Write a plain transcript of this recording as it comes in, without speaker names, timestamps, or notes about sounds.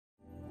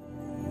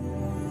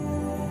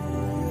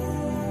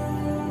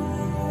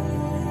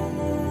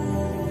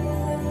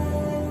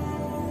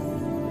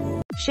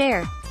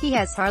Share, he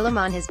has Harlem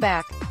on his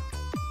back.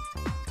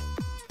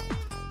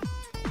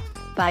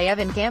 By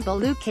Evan Campbell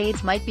Luke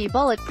Cage might be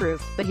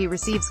bulletproof, but he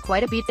receives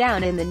quite a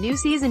beatdown in the new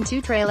Season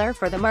 2 trailer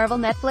for the Marvel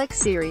Netflix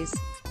series.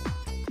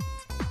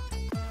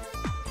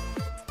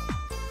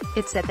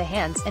 It's at the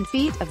hands and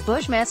feet of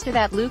Bushmaster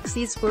that Luke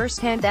sees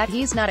firsthand that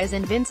he's not as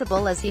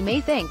invincible as he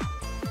may think.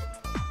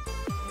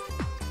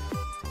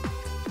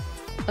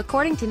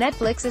 According to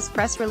Netflix's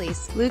press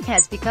release, Luke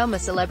has become a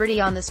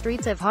celebrity on the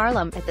streets of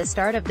Harlem at the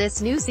start of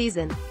this new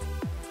season.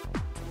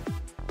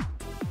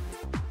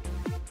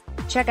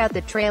 Check out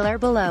the trailer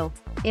below.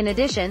 In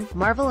addition,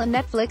 Marvel and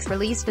Netflix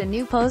released a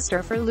new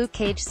poster for Luke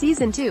Cage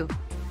Season 2.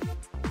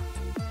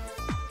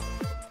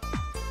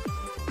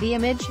 The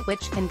image,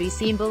 which can be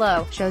seen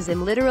below, shows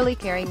him literally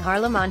carrying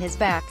Harlem on his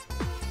back.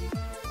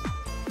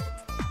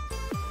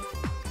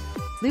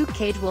 Luke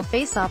Cage will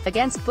face off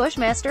against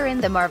Bushmaster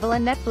in the Marvel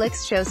and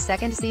Netflix show's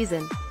second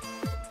season.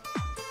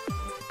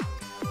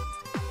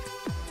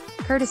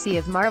 Courtesy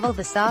of Marvel,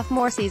 the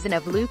sophomore season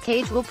of Luke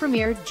Cage will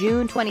premiere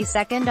June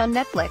 22nd on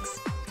Netflix.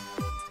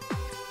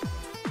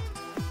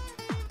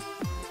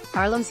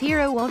 Harlem's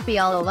hero won't be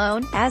all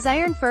alone, as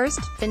Iron Fist,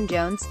 Finn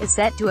Jones, is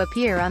set to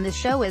appear on the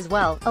show as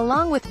well,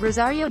 along with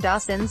Rosario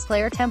Dawson's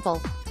Claire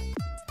Temple.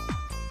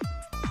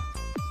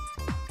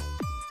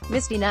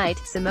 Misty Knight,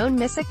 Simone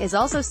Missick, is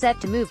also set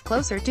to move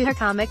closer to her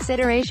comics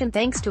iteration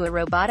thanks to a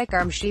robotic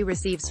arm she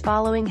receives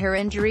following her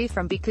injury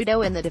from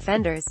Bikudo in The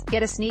Defenders.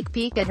 Get a sneak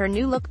peek at her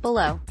new look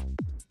below.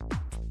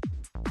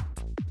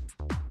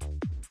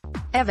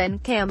 Evan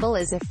Campbell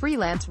is a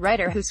freelance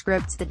writer who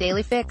scripts The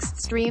Daily Fix,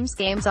 streams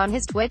games on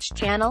his Twitch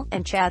channel,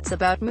 and chats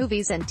about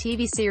movies and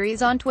TV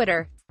series on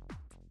Twitter.